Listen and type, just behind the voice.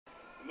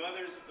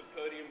mothers at the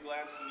podium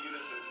glanced in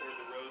unison toward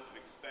the rows of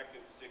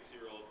expectant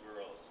 6-year-old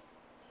girls.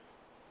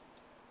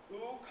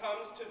 "Who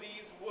comes to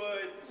these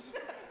woods?"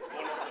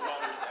 one of the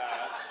mothers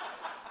asked.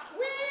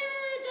 "We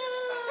do!"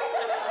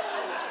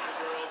 the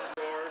girls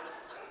roared.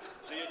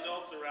 The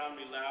adults around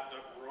me laughed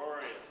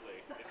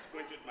uproariously. I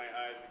squinted my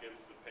eyes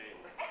against the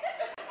pane.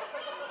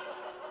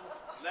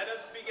 "Let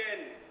us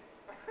begin.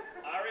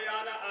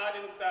 Ariana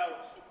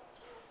Adenfeld."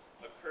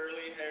 A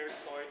curly-haired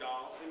toy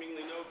doll,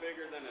 seemingly no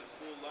bigger than a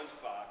school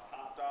lunchbox,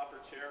 hopped off her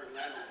chair and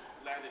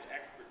landed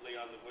expertly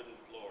on the wooden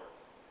floor.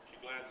 She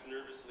glanced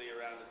nervously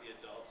around at the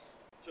adults,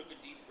 took a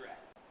deep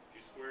breath.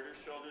 She squared her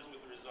shoulders with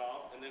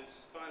resolve and then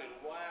spun in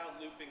wild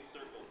looping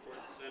circles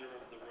toward the center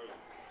of the room.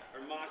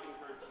 Her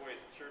mockingbird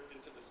voice chirped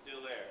into the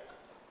still air.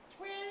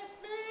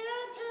 "Twist me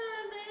and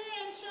turn me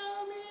and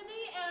show me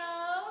the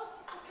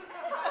elf."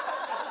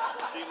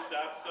 She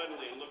stopped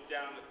suddenly and looked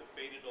down at the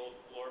faded old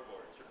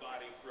floorboards. Her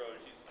body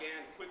froze. She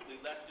scanned quickly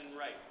left and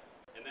right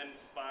and then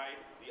spied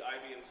the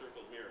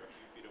ivy-encircled mirror a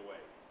few feet away.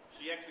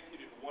 She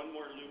executed one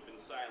more loop in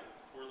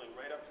silence, twirling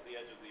right up to the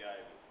edge of the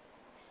ivy.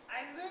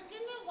 "I look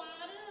in the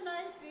water and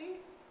I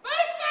see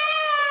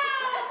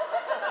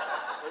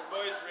Her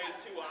voice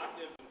raised 2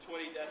 octaves and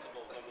 20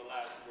 decibels on the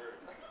last word.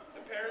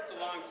 The parents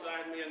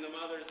alongside me and the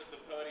mothers at the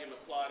podium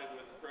applauded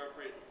with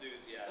appropriate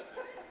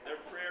enthusiasm, their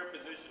prayer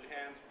position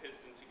hands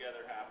pistoned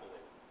together happily.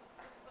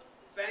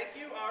 "Thank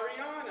you,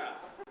 Ariana."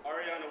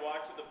 Ariana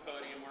walked to the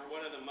podium where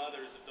one of the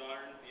mothers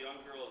adorned the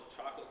young girl's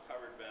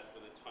chocolate-covered vest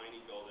with a tiny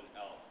golden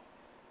elf.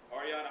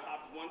 Ariana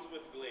hopped once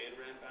with glee and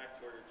ran back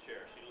toward her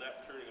chair. She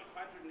leapt, turning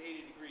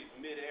 180 degrees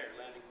mid-air,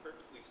 landing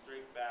perfectly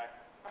straight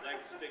back,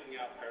 legs sticking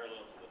out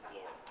parallel to the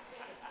floor.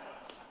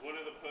 One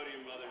of the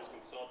podium mothers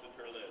consulted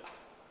her list.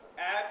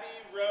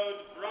 Abbey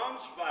Road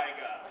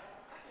Braunschweiger.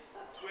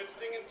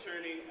 Twisting and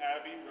turning,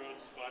 Abbey Road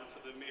spun to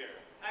the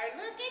mirror. "I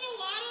look in the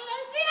water and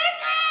I see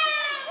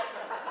myself!"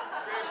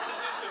 Her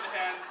position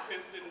hands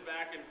pistoned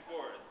back and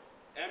forth.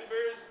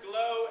 Embers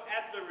glow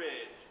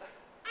Etheridge.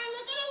 "I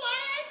look in the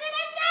water and I see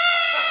myself!"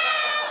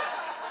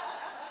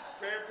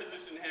 Prayer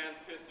position hands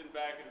pistoned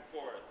back and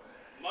forth.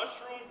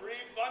 Mushroom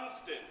Brie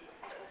Funston.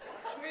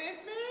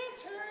 "Twist me,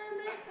 turn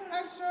me,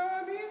 and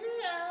show me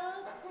the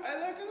elf. I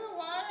look in the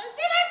water and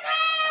see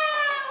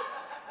myself!"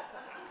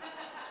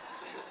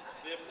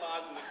 The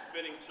applause and the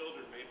spinning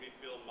children made me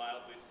feel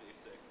mildly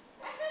seasick.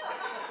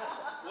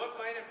 What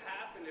might have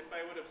happened if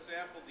I would have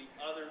sampled the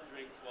other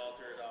drinks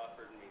Walter had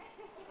offered me?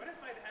 What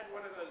if I'd had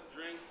one of those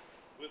drinks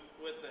with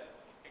the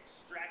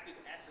extracted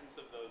essence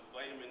of those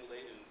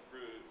vitamin-laden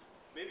fruits?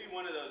 Maybe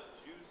one of those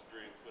juice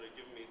drinks would have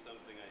given me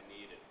something I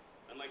needed.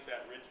 Unlike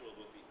that ritual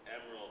with the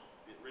emerald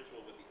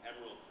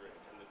drink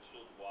and the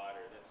chilled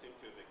water that seemed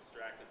to have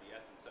extracted the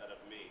essence out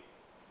of me.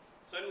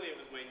 Suddenly it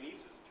was my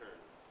niece's turn.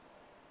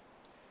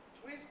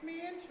 "Twist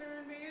me and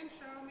turn me and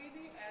show me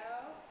the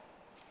elf."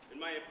 In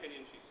my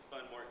opinion, she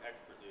spun more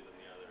expertly than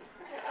the others.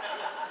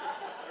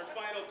 Her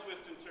final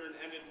twist and turn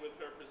ended with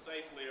her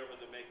precisely over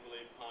the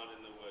make-believe pond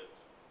in the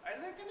woods. "I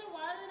look in the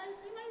water and I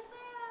see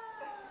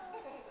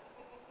myself."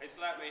 I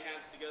slapped my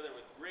hands together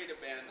with great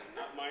abandon,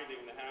 not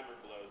minding the hammer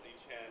blows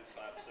each hand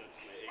clap sent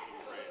to my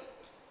aching brain.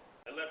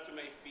 I leapt to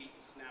my feet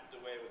and snapped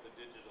away with the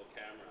digital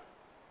camera.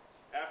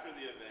 After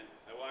the event,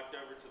 I walked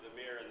over to the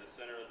mirror in the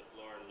center of the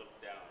floor and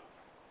looked down.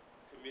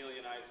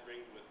 Chameleon eyes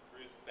ringed with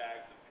bruised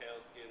bags of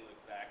pale skin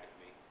looked back at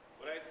me.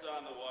 What I saw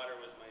in the water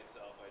was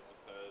myself, I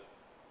suppose,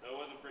 though it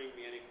wasn't bringing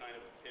me any kind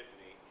of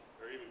epiphany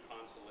or even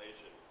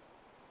consolation.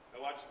 I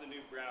watched the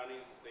new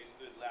brownies as they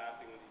stood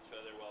laughing with each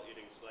other while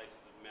eating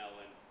slices of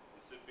melon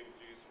and sipping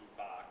juice from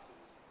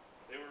boxes.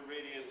 They were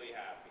radiantly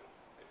happy.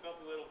 I felt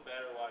a little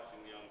better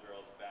watching the young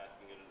girls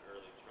basking in an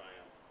early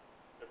triumph.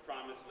 Their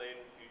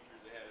promise-laden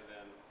futures ahead of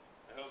them.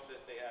 I hope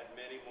that they had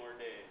many more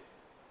days,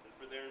 and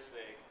for their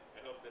sake, I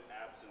hope that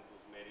absinthe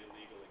was made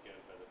illegal again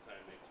by the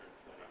time they turned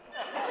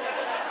 21.